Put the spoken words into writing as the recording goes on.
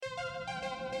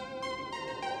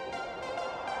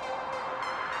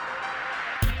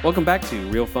Welcome back to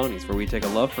Real Phonies, where we take a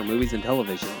love for movies and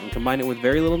television and combine it with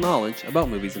very little knowledge about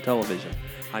movies and television.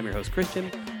 I'm your host,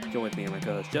 Christian. Join with me and my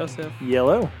co-host, Joseph.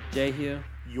 Yellow. Jay here.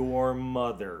 Your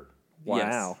mother.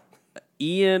 Wow. Yes.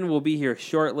 Ian will be here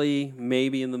shortly,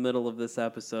 maybe in the middle of this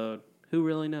episode. Who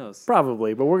really knows?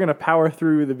 Probably, but we're going to power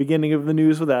through the beginning of the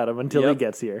news without him until he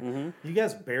gets here. Mm-hmm. You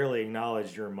guys barely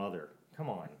acknowledged your mother. Come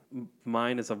on.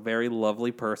 Mine is a very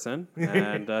lovely person,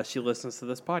 and she listens to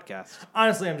this podcast.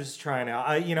 Honestly, I'm just trying out.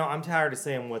 I'm tired of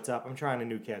saying what's up. I'm trying a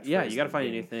new catchphrase. Yeah, you got to find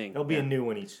a new thing. There'll be a new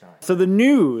one each time. So the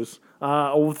news,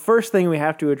 the first thing we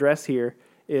have to address here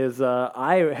is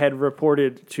I had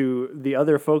reported to the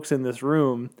other folks in this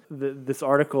room this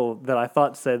article that I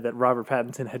thought said that Robert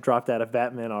Pattinson had dropped out of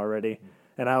Batman already.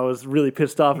 And I was really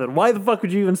pissed off that why the fuck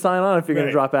would you even sign on if you're going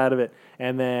to drop out of it?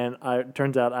 And then it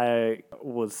turns out I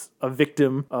was a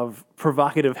victim of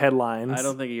provocative headlines. I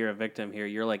don't think you're a victim here.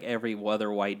 You're like every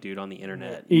other white dude on the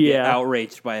internet. Yeah. You get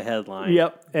outraged by a headline.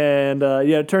 Yep. And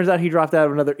it turns out he dropped out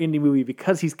of another indie movie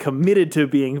because he's committed to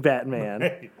being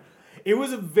Batman. It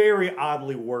was a very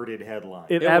oddly worded headline.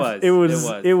 It was.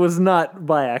 It was not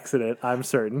by accident, I'm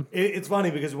certain. It's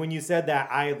funny because when you said that,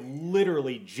 I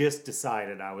literally just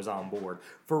decided I was on board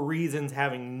for reasons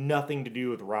having nothing to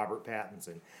do with Robert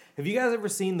Pattinson. Have you guys ever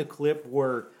seen the clip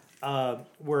where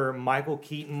Michael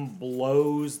Keaton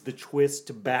blows the twist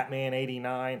to Batman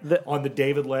 '89 on the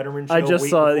David Letterman show? I just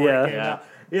saw it. Yeah.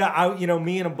 Yeah,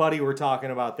 me and a buddy were talking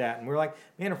about that, and we're like,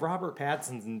 man, if Robert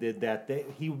Pattinson did that,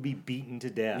 he would be beaten to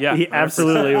death. Yeah, he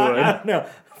absolutely would. I don't know.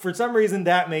 For some reason,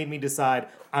 that made me decide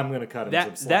I'm going to cut him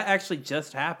some slack. That actually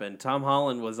just happened. Tom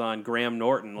Holland was on Graham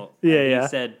Norton. And he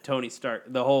said Tony Stark.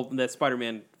 That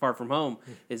Spider-Man Far From Home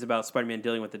is about Spider-Man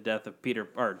dealing with the death of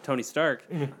Tony Stark,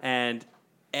 and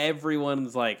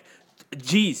everyone's like,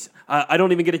 geez, I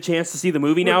don't even get a chance to see the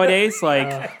movie nowadays. Like,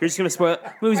 you're just gonna spoil.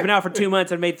 The movie's been out for 2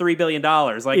 months and made $3 billion.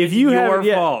 Like, if it's you your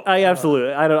fault.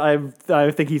 Absolutely.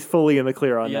 I think he's fully in the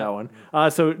clear on that one.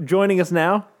 So joining us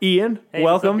now, Ian. Hey,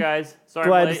 welcome, what's up, guys. Sorry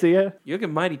glad I'm to late. see you. You're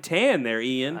looking mighty tan there,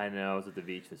 Ian. I know. I was at the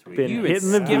beach this week. Been You hitting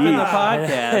been the skipping beach. the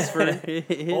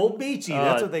podcast for Old Beachy,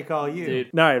 that's what they call you.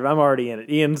 Dude. All right, I'm already in it.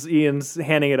 Ian's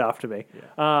handing it off to me.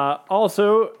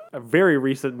 Also, very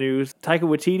recent news: Taika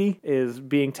Waititi is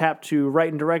being tapped to write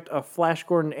and direct a Flash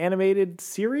Gordon animated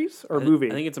series or movie.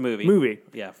 I think it's a movie. Movie.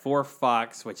 Yeah, for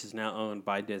Fox, which is now owned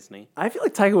by Disney. I feel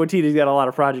like Taika Waititi's got a lot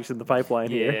of projects in the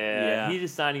pipeline Yeah, Yeah. he's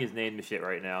just signing his name to shit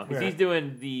right now. Because he's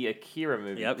doing the Akira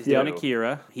movie. Yep, he's too. doing Akira.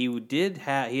 He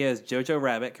has Jojo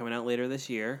Rabbit coming out later this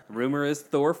year. Rumor is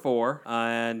Thor 4,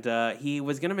 and he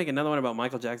was gonna make another one about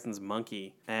Michael Jackson's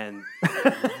monkey, and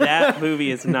that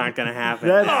movie is not gonna happen.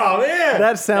 Oh, man!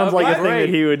 That sounds like a thing that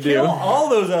he would do. Kill all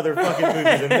those other fucking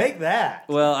movies and make that.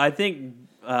 Well, I think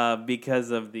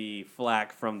because of the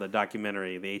flack from the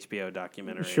documentary, the HBO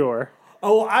documentary. Sure.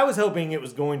 Oh, I was hoping it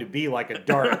was going to be like a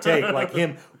dark take, like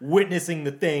him witnessing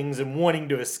the things and wanting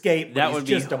to escape, but That he's would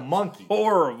be just a monkey.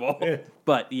 Horrible.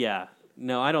 But yeah.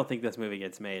 No, I don't think this movie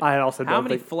gets made. I also How don't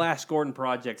many think- Flash Gordon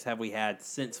projects have we had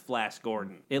since Flash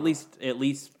Gordon? At least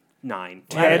 9.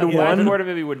 Ted The one. Gordon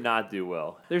movie would not do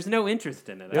well. There's no interest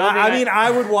in it. I mean, I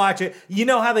would watch it. You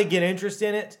know how they get interest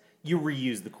in it? You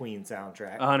reuse the Queen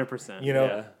soundtrack. 100%. You know?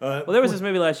 Yeah. Well, there was this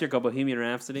movie last year called Bohemian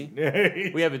Rhapsody.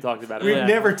 We haven't talked about it. We've yet.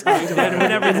 never talked about it.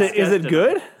 Never Is it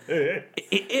good?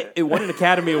 It won an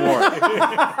Academy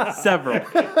Award. Several.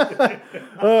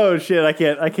 Oh shit! I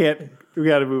can't. We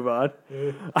got to move on.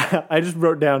 I just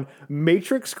wrote down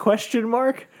Matrix ?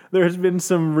 There has been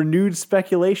some renewed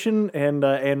speculation and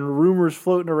rumors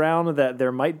floating around that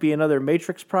there might be another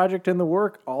Matrix project in the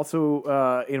work,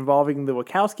 also involving the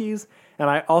Wachowskis. And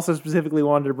I also specifically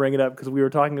wanted to bring it up because we were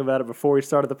talking about it before we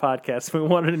started the podcast. We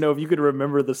wanted to know if you could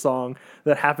remember the song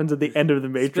that happens at the end of the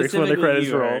Matrix when the Specifically credits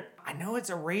you, roll. right? I know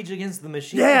it's a Rage Against the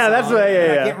Machine Yeah, song, that's what- yeah,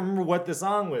 and yeah. I can't remember what the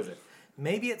song was.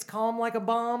 Maybe it's Calm Like a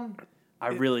Bomb? I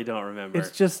really don't remember. It's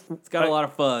just It's got a lot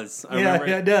of fuzz. I Yeah, remember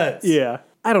it does. yeah.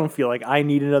 I don't feel like I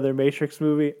need another Matrix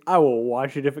movie. I will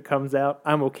watch it if it comes out.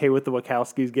 I'm okay with the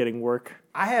Wachowskis getting work.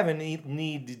 I haven't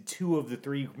needed 2 of the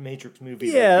 3 Matrix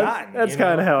movies Yeah, I've gotten. that's you know?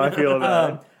 kind of how I feel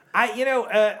about it.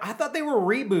 I thought they were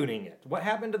rebooting it. What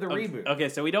happened to the reboot? Okay,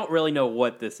 so we don't really know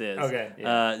what this is.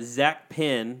 Okay. Zach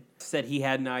Penn said he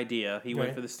had an idea. He went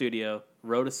Okay. for the studio,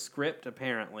 wrote a script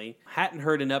apparently. Hadn't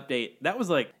heard an update. That was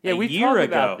like Yeah, a we year talked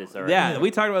ago. about this already. Yeah,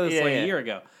 we talked about this Yeah, like yeah. a year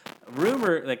ago.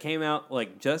 Rumor that came out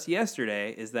like just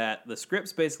yesterday is that the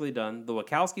script's basically done. The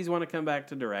Wachowskis want to come back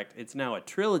to direct. It's now a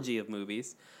trilogy of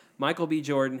movies. Michael B.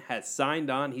 Jordan has signed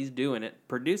on. He's doing it,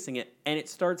 producing it, and it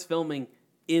starts filming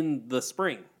in the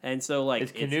spring. And so like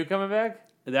Is Canoe coming back?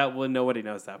 that one, nobody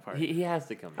knows that part. He has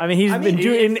to come back. I mean, he's been mean,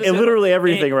 doing it's- literally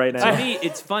everything And right now. To me,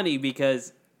 it's funny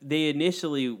because they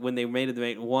initially, when they made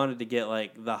it, wanted to get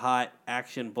like the hot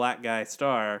action black guy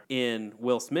star in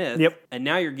Will Smith. Yep. And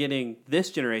now you're getting this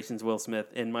generation's Will Smith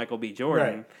in Michael B.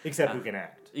 Jordan. Right. Except who can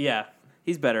act. Yeah,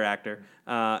 he's better actor,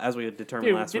 as we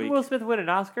determined last didn't week. Will Smith win an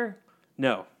Oscar?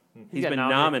 No, he's got been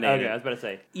nominated. nominated. Okay, I was about to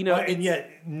say. You know, And yet,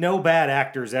 no bad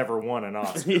actors ever won an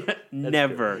Oscar.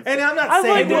 never. And I'm not I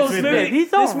saying like Will Will Smith. Smith.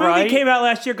 He's This all movie right. came out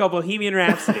last year called Bohemian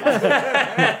Rhapsody.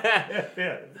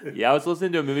 Yeah, I was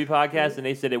listening to a movie podcast, and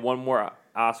they said it won more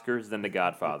Oscars than The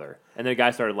Godfather. And then a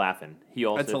guy started laughing. He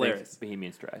also That's hilarious. thinks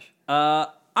Bohemian's trash.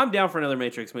 I'm down for another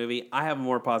Matrix movie. I have a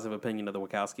more positive opinion of the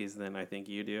Wachowskis than I think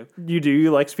you do.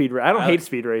 You like Speed Racer? I don't hate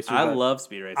Speed Racer. I but- love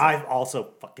Speed Racer. I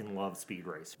also fucking love Speed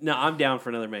Racer. No, I'm down for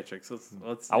another Matrix.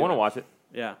 Let's I do want to it. watch it.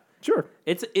 Yeah, Sure.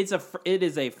 it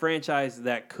is a franchise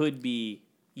that could be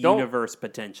Don't- universe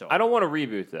potential. I don't want a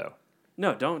reboot, though.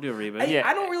 No, don't do a reboot. Yeah.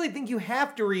 I don't really think you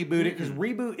have to reboot it because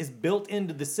reboot is built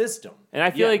into the system. And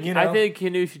I feel Yeah, like you know. I think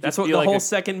Canu should That's just what be the like whole a,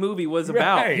 second movie was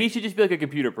about. Right. he should just be like a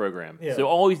computer program. Yeah. So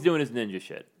all he's doing is ninja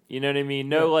shit. You know what I mean?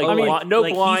 No like Oh, no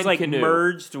like blind he's like Canu.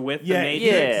 merged with the Yeah,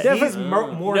 Matrix. Yeah. he's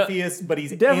Morpheus, but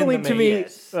he's Definitely in the to me,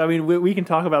 Matrix. I mean, we can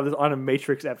talk about this on a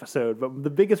Matrix episode, but the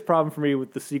biggest problem for me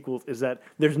with the sequels is that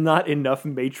there's not enough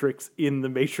Matrix in the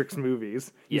Matrix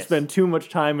movies. You Yes. spend too much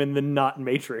time in the not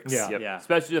Matrix. Yeah. Yep. Yeah.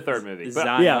 Especially the third movie. But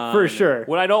Zion. Yeah, for sure.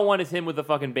 what I don't want is him with the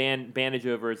fucking bandage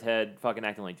over his head, fucking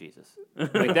acting like Jesus.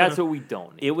 Like that's what we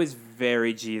don't need. It was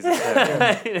very Jesus.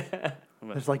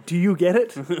 It's like, do you get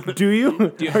it? Do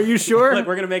you? Are you sure? Like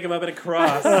we're gonna make him up in a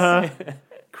cross.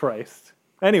 Christ.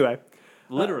 Anyway,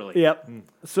 Literally. yep.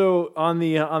 So on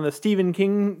the Stephen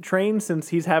King train, since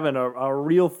he's having a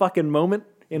real fucking moment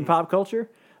in pop culture,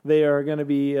 they are going to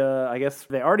be. I guess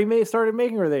they already started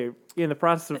making, or are they in the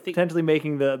process of think- potentially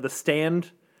making the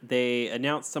Stand. They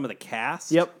announced some of the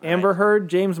cast. Yep, Amber Heard,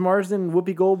 James Marsden,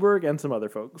 Whoopi Goldberg, and some other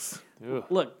folks. Ugh.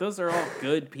 Look, those are all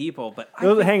good people, but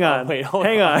Hang on, wait, hold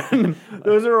hang on.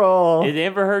 Those are all. Is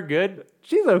Amber Heard good?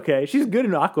 She's okay. She's good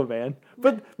in Aquaman,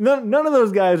 but none of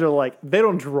those guys are like they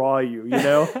don't draw you. You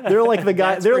know, they're like the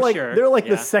guy. That's They're for like sure. they're like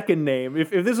Yeah. the second name. If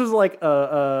this was like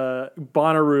a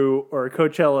Bonnaroo or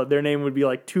Coachella, their name would be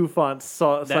like two fonts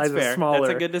that's sizes fair. smaller.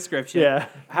 That's a good description. Yeah.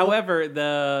 However,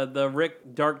 the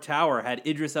Rick Dark Tower had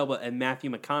Idris Elba and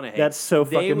Matthew McConaughey. That's so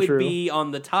They fucking would true. be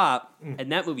on the top,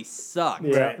 and that movie sucked.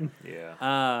 Yeah. Right.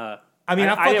 Yeah. I mean,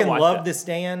 I I didn't fucking watch love that. The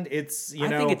Stand. It's I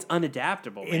think it's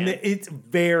unadaptable, man. it's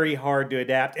very hard to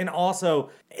adapt. And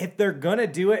also, if they're gonna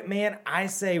do it, man, I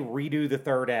say redo the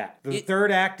third act. The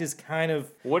third act is kind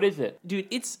of What is it? Dude,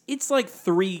 it's like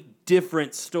three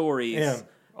different stories. Yeah.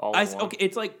 All in one. Okay,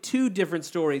 it's like two different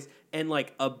stories and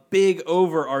like a big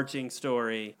overarching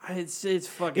story. It's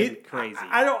fucking crazy.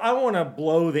 I don't. I want to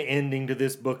blow the ending to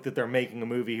this book that they're making a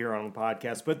movie here on the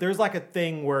podcast. But there's like a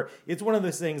thing where it's one of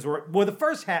those things where the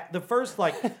first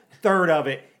like third of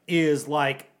it is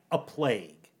like a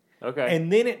plague, Okay.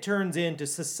 and then it turns into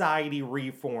society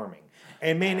reforming.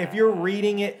 And man, if you're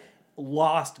reading it,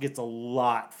 Lost gets a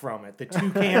lot from it. The two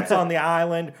camps on the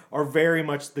island are very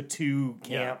much the two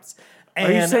camps. Are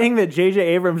you saying that J.J.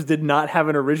 Abrams did not have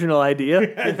an original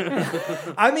idea?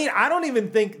 I mean, I don't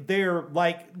even think they're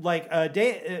like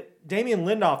Damien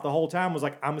Lindelof the whole time was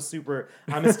like, I'm a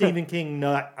Stephen King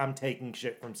nut. I'm taking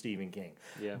shit from Stephen King.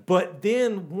 Yeah. But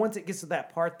then once it gets to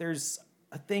that part, there's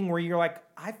a thing where you're like,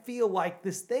 I feel like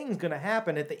this thing's gonna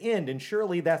happen at the end, and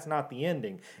surely that's not the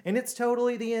ending, and it's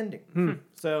totally the ending.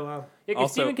 So Yeah, 'cause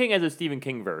Also- Stephen King has a Stephen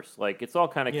King verse. Like it's all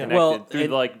kind of Yeah. connected Well, through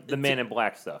and- like the Man in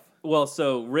Black stuff. Well,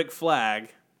 so Rick Flag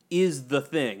is the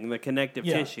thing, the connective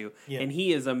Yeah, tissue, yeah. and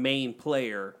he is a main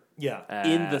player yeah,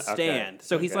 in the Okay, Stand.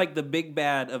 So he's okay. like the big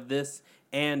bad of this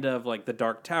and of like the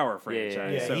Dark Tower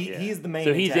franchise. yeah, So, he's the main.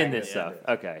 So he's in this antagonist.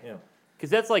 stuff. Okay. Yeah. Because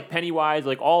that's like Pennywise,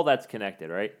 like all that's connected,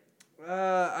 right?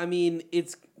 I mean,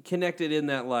 it's connected in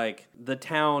that like the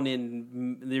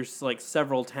town there's like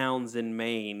several towns in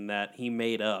Maine that he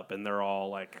made up, and they're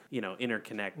all like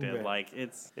interconnected. Right. Like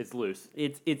it's It's loose,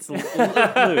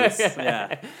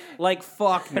 yeah, like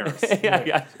Faulkner's yeah, I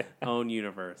gotcha. own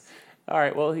universe. All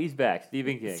right, well, he's back.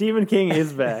 Stephen King. Stephen King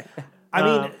is back. I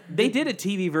mean, They did a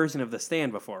TV version of The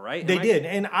Stand before, right? they Am I- did,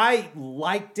 and I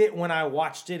liked it when I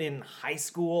watched it in high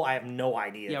school. I have no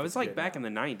idea. Yeah, if it was it's like good back now.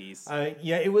 in the 90s.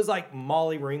 Yeah, it was like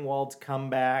Molly Ringwald's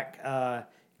comeback.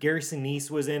 Gary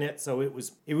Sinise was in it, so it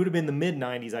would have been the mid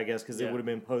 '90s, I guess, because it Yeah. would have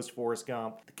been post Forrest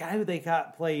Gump. The guy who they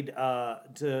got played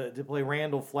to play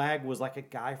Randall Flagg was like a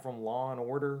guy from Law and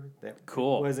Order. That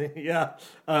Cool. was it? Yeah.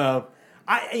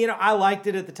 I liked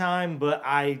it at the time, but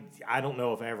I don't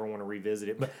know if I ever want to revisit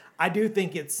it. But I do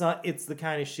think it's the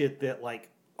kind of shit that like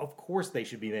of course they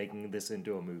should be making this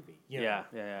into a movie. You know?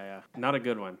 Yeah. Not a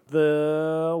good one.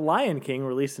 The Lion King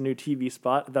released a new TV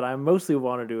spot that I mostly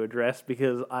wanted to address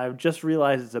because I've just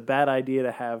realized it's a bad idea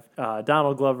to have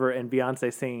Donald Glover and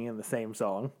Beyonce singing in the same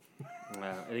song.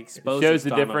 It exposes shows the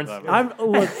Donald difference.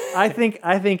 Glover. I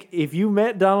think if you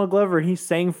met Donald Glover and he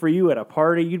sang for you at a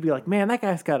party, you'd be like, man, that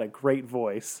guy's got a great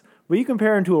voice. But you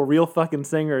compare him to a real fucking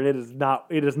singer, and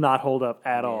it does not hold up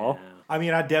at all. I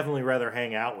mean, I'd definitely rather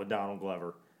hang out with Donald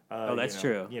Glover. That's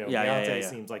true. You know, Yeah, Beyonce yeah.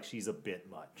 seems like she's a bit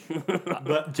much.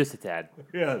 But Just a tad.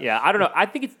 yeah, Yeah, I don't know. I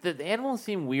think it's the animals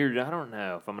seem weird. I don't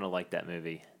know if I'm gonna like that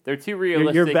movie. They're too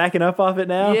realistic. You're backing up off it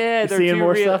now? Yeah, You're they're seeing too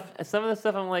more real. stuff? Some of the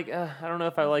stuff I'm like, I don't know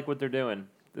if I like what they're doing.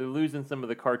 They're losing some of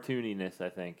the cartooniness, I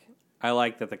think. I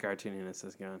like that the cartooniness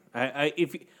is gone.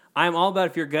 I'm all about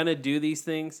if you're gonna do these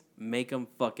things, make them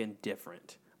fucking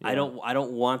different. Yeah. I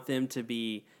don't want them to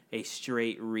be a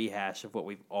straight rehash of what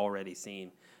we've already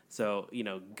seen. So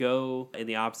go in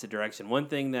the opposite direction. One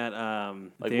thing that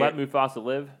Let Mufasa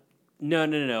live. No.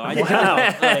 I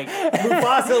like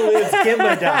Mufasa lives,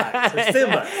 Kimba dies. Or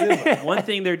Simba. one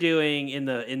thing they're doing in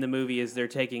the movie is they're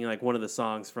taking like one of the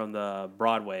songs from the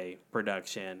Broadway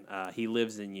production, "He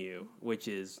Lives in You," which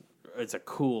it's a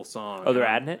cool song. Oh, they're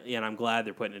adding it? Yeah, and I'm glad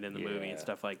they're putting it in the movie and Yeah.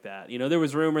 stuff like that. There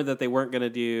was rumor that they weren't going to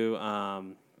do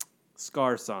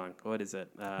Scar's song. What is it?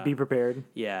 Be prepared.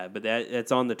 Yeah, but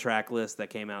it's on the track list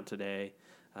that came out today.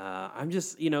 I'm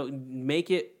just, make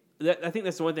it. I think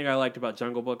that's the one thing I liked about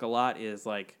Jungle Book a lot is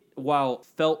like, while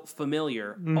felt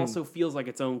familiar, also feels like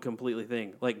its own completely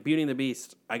thing. Like Beauty and the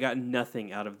Beast, I got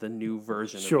nothing out of the new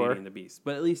version of Beauty and the Beast.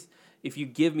 But at least if you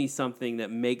give me something that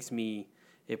makes me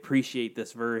appreciate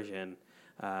this version,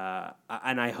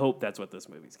 and I hope that's what this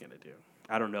movie's going to do.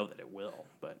 I don't know that it will,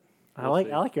 but I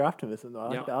like your optimism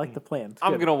though. I like the plan. It's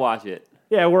I'm good. gonna watch it.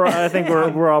 Yeah, I think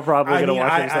we're all probably gonna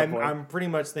watch it at some point. I'm pretty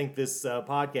much think this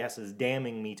podcast is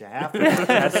damning me to have to.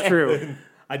 That's true.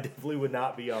 I definitely would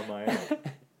not be on my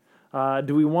own.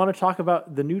 Do we want to talk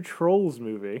about the new Trolls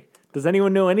movie? Does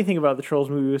anyone know anything about the Trolls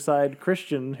movie beside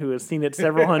Christian, who has seen it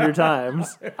several hundred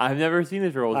times? I've never seen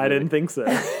the Trolls. I didn't think so.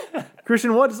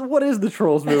 Christian, what is the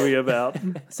Trolls movie about?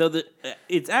 So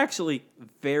it's actually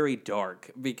very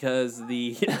dark because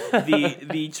the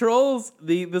trolls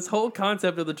this whole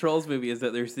concept of the Trolls movie is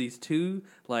that there's these two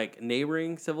like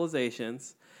neighboring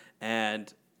civilizations,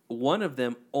 and one of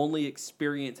them only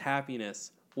experience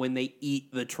happiness when they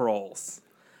eat the trolls.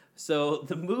 So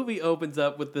the movie opens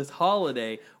up with this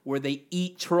holiday where they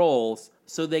eat trolls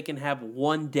so they can have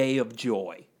one day of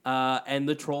joy, and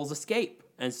the trolls escape.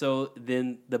 And so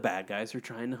then the bad guys are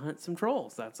trying to hunt some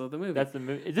trolls. That's what the movie. That's the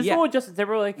movie. Is this Yeah. the one with Justin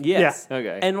Timberlake? Yes. Yeah.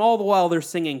 Okay. And all the while they're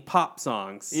singing pop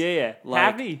songs. Yeah. Like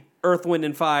Happy. Earth, Wind,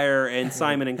 and Fire and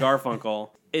Simon and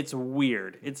Garfunkel. It's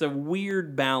weird. It's a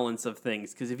weird balance of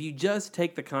things. Because if you just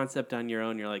take the concept on your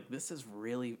own, you're like, this is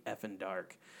really effing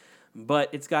dark. But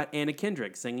it's got Anna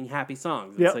Kendrick singing happy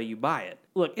songs. And so you buy it.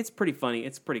 Look, it's pretty funny.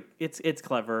 It's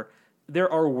clever. There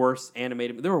are worse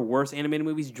animated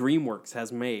movies DreamWorks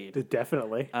has made.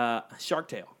 Definitely. Shark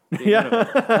Tale.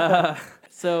 Yeah.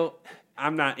 So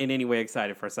I'm not in any way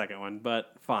excited for a second one,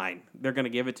 but fine. They're going to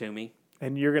give it to me.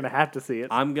 And you're going to have to see it.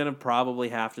 I'm going to probably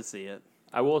have to see it.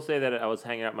 I will say that I was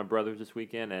hanging out with my brothers this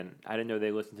weekend, and I didn't know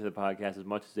they listen to the podcast as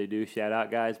much as they do. Shout out,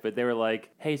 guys. But they were like,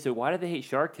 hey, so why do they hate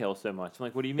Shark Tale so much? I'm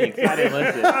like, what do you mean? 'Cause I didn't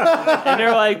listen. And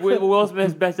they're like, Will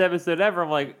Smith's best episode ever. I'm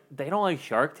like, they don't like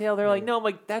Shark Tale? They're like, no. I'm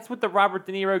like, that's what the Robert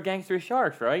De Niro Gangster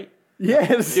Sharks, right?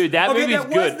 Yes. Dude, that movie's that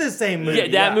good. was the same movie. Yeah,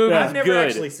 that movie's I've never good.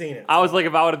 actually seen it. I was like,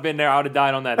 if I would have been there, I would have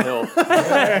died on that hill.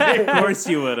 Of course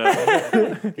you would have.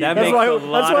 That That's makes why, a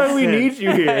lot that's why of we sense. need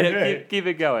you here. keep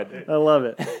it going. I love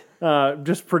it.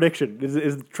 Just prediction.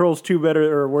 Is Trolls 2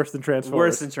 better or worse than Transformers?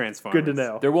 Worse than Transformers. Good to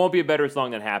know. There won't be a better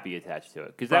song than Happy attached to it.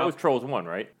 Because that was Trolls 1,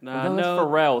 right? No. That's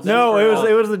Pharrell. No, That's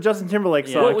it was the Justin Timberlake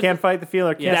Yeah. song. What was Can't fight the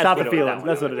feeling or can't that's stop the what it was. feelings.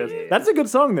 That's what it is. Yeah. That's a good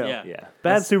song though. Yeah. Yeah.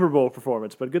 Bad Super Bowl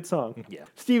performance, but good song. Yeah.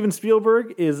 Steven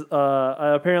Spielberg is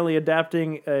apparently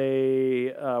adapting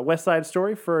a West Side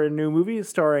Story for a new movie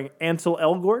starring Ansel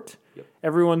Elgort,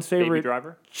 everyone's Baby favorite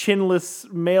Driver.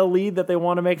 chinless male lead that they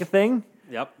want to make a thing.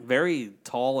 Yep. Very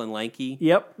tall and lanky.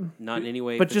 Yep, Not in any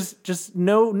way. but just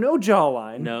no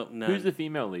jawline. No. Who's the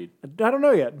female lead? I don't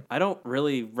know yet. I don't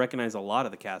really recognize a lot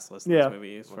of the cast list in Yeah. this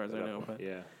movie, as far as I know. But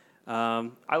Yeah.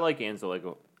 um, I like Ansel. Like,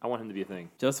 I want him to be a thing.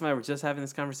 Joseph and I were just having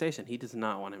this conversation. He does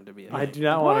not want him to be a I thing. do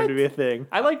not want him What? to be a thing.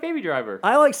 I like Baby Driver.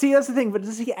 See, that's the thing, but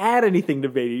does he add anything to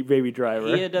Baby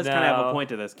Driver? He does kind of have a No. point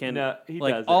to this. No, he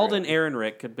like doesn't Alden really.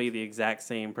 Ehrenreich could be the exact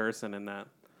same person in that.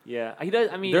 Yeah, he does.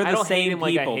 I mean, They're I the don't hate same him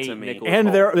like I people hate to me. Nicholas And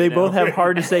Hoult, they you both know? have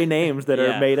hard to say names that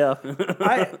Yeah. are made up.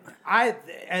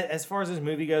 As far as this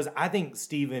movie goes, I think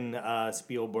Steven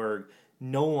Spielberg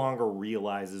no longer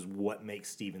realizes what makes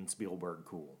Steven Spielberg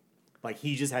cool. Like,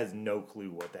 he just has no clue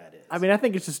what that is. I mean, I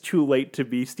think it's just too late to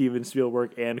be Steven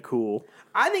Spielberg and cool.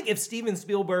 I think if Steven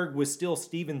Spielberg was still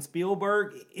Steven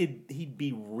Spielberg, he'd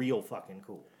be real fucking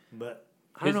cool. But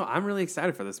I don't know. I'm really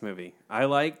excited for this movie. I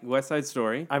like West Side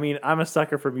Story. I mean, I'm a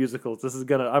sucker for musicals.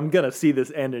 I'm gonna see this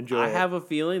and enjoy I it. have a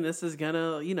feeling this is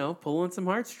gonna, pull on some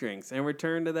heartstrings and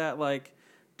return to that like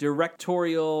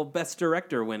directorial best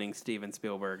director winning Steven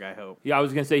Spielberg. I hope. Yeah, I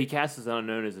was gonna say he casts as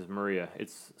unknown as Maria.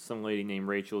 It's some lady named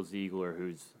Rachel Ziegler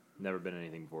who's never been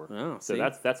anything before. Oh, so see?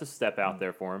 that's a step out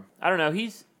there for him. I don't know.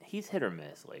 He's hit or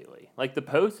miss lately. Like The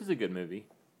Post is a good movie,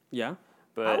 Yeah.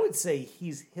 but I would say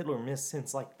he's hit or miss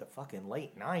since like the fucking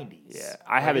late 90s.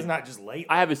 Yeah, It's not just late.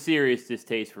 I have a serious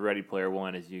distaste for Ready Player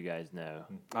One, as you guys know.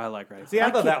 I like Ready. See, I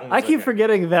thought that one was I keep okay.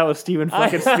 forgetting that was Steven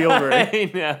fucking Spielberg.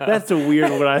 I know. That's a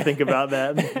weird when I think about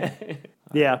that.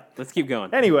 Yeah. Let's keep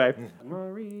going. Anyway,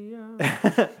 Maria.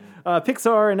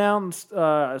 Pixar announced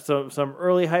some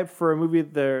early hype for a movie,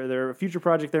 their future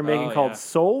project they're making Oh, called yeah.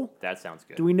 Soul. That sounds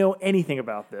good. Do we know anything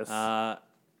about this?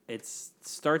 It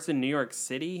starts in New York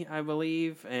City, I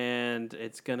believe, and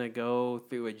it's gonna go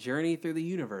through a journey through the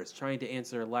universe, trying to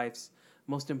answer life's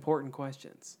most important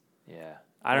questions. Yeah,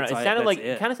 I don't know. That's It sounded that's like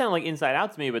it. kind of sounded like Inside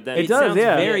Out to me, but then It does, Sounds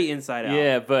yeah. very Inside Out.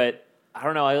 Yeah, but I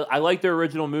don't know. I like their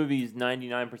original movies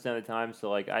 99% of the time, so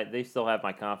like they still have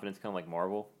my confidence, kind of like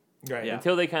Marvel. Right. Yeah.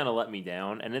 Until they kind of let me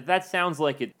down, and that sounds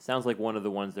like one of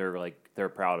the ones they're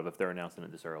proud of if they're announcing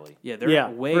it this early. Yeah, they're Yeah,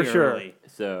 way for sure. early.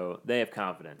 So they have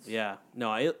confidence. Yeah,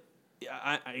 no, I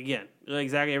again,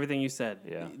 exactly everything you said.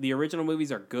 Yeah. The original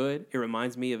movies are good. It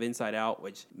reminds me of Inside Out,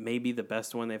 which may be the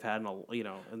best one they've had in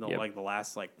the Yep. like the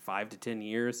last like 5 to 10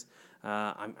 years.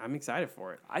 I'm excited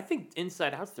for it. I think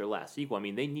Inside Out's their last sequel. I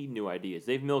mean, they need new ideas.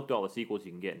 They've milked all the sequels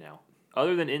you can get now.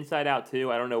 Other than Inside Out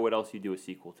 2, I don't know what else you do a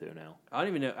sequel to now. I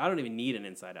don't even need an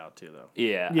Inside Out 2 though.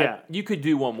 Yeah, Yeah. you could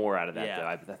do one more out of that Yeah. though.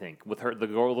 I think with her,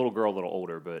 little girl, a little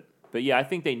older, but yeah, I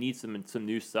think they need some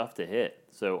new stuff to hit.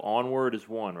 So Onward is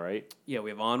one, right? Yeah, we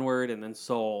have Onward and then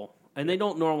Soul, and they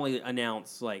don't normally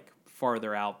announce like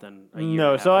farther out than a year. and a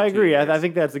No, half so or I 2 agree. years. I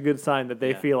think that's a good sign that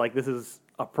they Yeah. feel like this is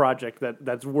a project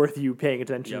that's worth you paying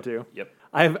attention Yep. to. Yep.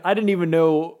 I didn't even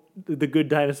know The Good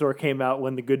Dinosaur came out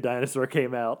when The Good Dinosaur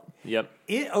came out. Yep.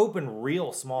 It opened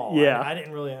real small. Yeah. I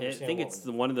didn't really I understand. think what it's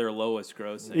was- one of their lowest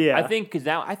grossing. Yeah, I think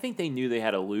I think they knew they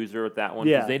had a loser with that one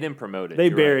Yeah. because they didn't promote it. they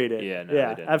You're right. buried it. Yeah, no, yeah,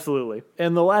 they didn't. absolutely.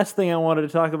 And the last thing I wanted to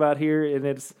talk about here, and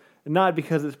it's not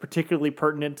because it's particularly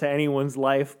pertinent to anyone's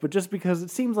life, but just because it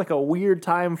seems like a weird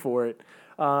time for it.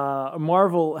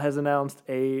 Marvel has announced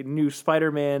a new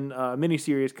Spider-Man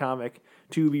miniseries comic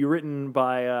to be written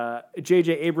by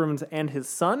J.J. Abrams and his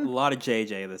A son. lot of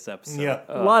JJ this episode. Yeah.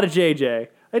 A lot of JJ.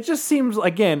 It just seems,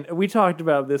 again, we talked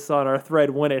about this on our thread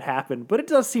when it happened, but it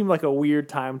does seem like a weird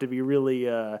time to be really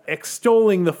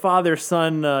extolling the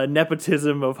father-son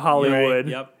nepotism of Hollywood.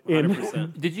 Yep. in-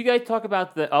 100%. Did you guys talk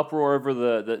about the uproar over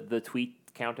the tweet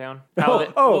countdown?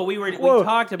 Well, we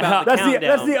talked about the that's countdown.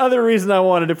 that's the other reason I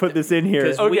wanted to put this in here.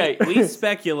 Because Okay. we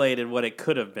speculated what it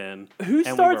could have been. Who and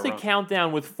we starts were a wrong.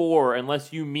 countdown with 4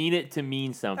 unless you mean it to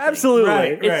mean something? Absolutely.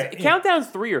 Right. It's, Countdown's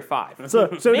 3 or 5. So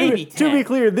Maybe to 10. be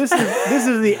clear, this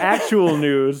is the actual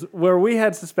news where we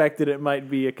had suspected it might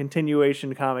be a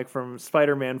continuation comic from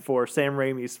Spider-Man 4, Sam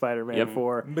Raimi's Spider-Man Yep.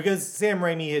 4. Because Sam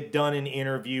Raimi had done an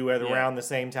interview at around the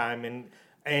same time,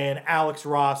 and Alex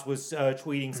Ross was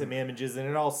tweeting some images, and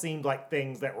it all seemed like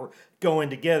things that were going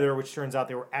together, which turns out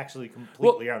they were actually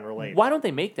completely unrelated. Why don't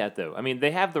they make that though? I mean,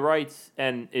 they have the rights,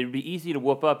 and it'd be easy to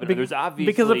whoop up. And there's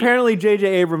obviously Because apparently J.J.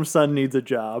 Abrams' son needs a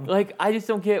job. like I just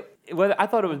don't get whether I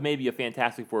thought it was maybe a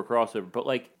Fantastic Four crossover, but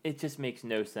like it just makes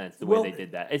no sense the way Well, they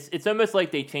did that. It's almost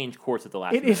like they changed course at the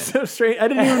last It minute. is so strange. I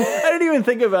didn't even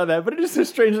think about that, but it is so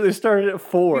strange that they started at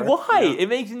 4. Why? It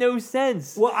makes no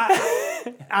sense. Well,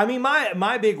 I mean,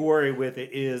 my big worry with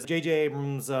it is J.J.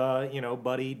 Abrams'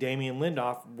 buddy Damian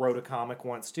Lindelof wrote a comic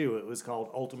once too. It was called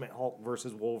Ultimate Hulk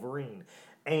versus Wolverine,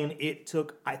 and it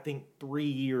took I think 3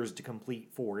 years to complete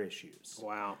 4 issues.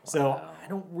 Wow. So I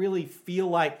don't really feel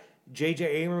like J.J.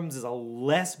 Abrams is a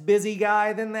less busy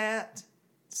guy than that.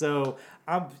 So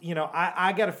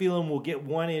I got a feeling we'll get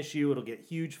 1 issue. It'll get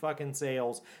huge fucking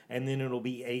sales, and then it'll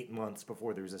be 8 months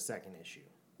before there's a second issue.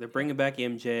 They're bringing back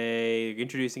MJ,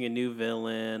 introducing a new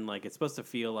villain. Like, it's supposed to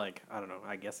feel like, I don't know,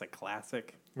 I guess a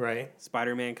classic Right.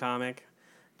 Spider-Man comic.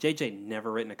 JJ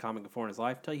never written a comic before in his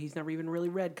life. Tell you he's never even really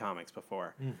read comics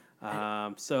before.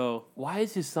 So Why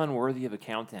is his son worthy of a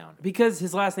countdown? because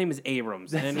his last name is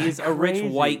Abrams, and he's a Crazy.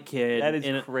 rich white kid. That is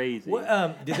in a- crazy.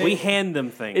 Did they we hand them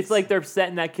things. It's like they're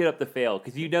setting that kid up to fail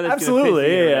because you know that's Absolutely, going to piss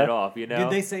the yeah, internet yeah. off. You know? did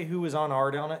they say who was on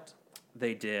art on it?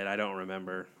 they did. I don't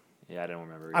remember. Yeah, I don't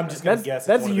remember. I'm either. just gonna That's guess. it's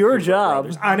that's one of the your Cooper job.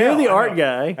 brothers. I know. You're the I art know.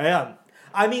 guy. I am.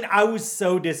 I mean, I was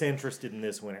so disinterested in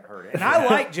this when it hurt it, and I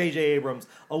like J.J. Abrams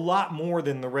a lot more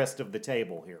than the rest of the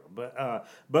table here.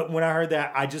 But when I heard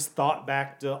that, I just thought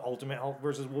back to Ultimate Hulk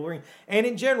versus Wolverine, and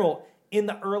in general, in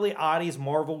the early '80s,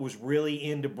 Marvel was really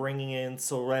into bringing in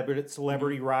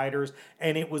celebrity writers,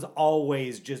 and it was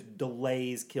always just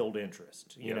delays killed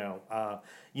interest. You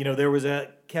know, there was a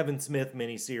Kevin Smith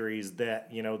miniseries that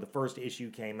the first issue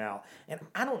came out, and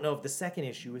I don't know if the second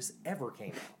issue has ever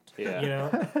came out.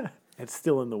 Yeah. It's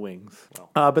still in the wings.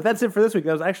 But that's it for this week.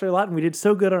 That was actually a lot, and we did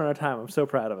so good on our time. I'm so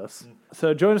proud of us.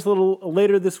 So join us a little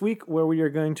later this week where we are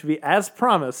going to be, as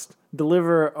promised,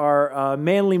 deliver our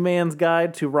manly man's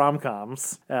guide to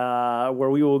rom-coms, where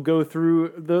we will go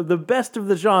through the best of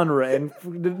the genre and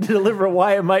deliver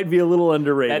why it might be a little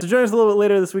underrated. So join us a little bit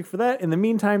later this week for that. In the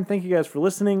meantime, thank you guys for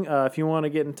listening. If you want to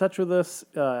get in touch with us,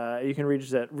 you can reach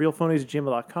us at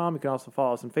realphonies@gmail.com. You can also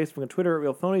follow us on Facebook and Twitter at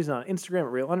realphonies and on Instagram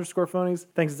at real_phonies.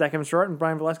 Thanks to Zach Evans Short and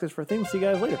Brian Velasquez for our theme. See you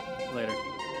guys later. Later.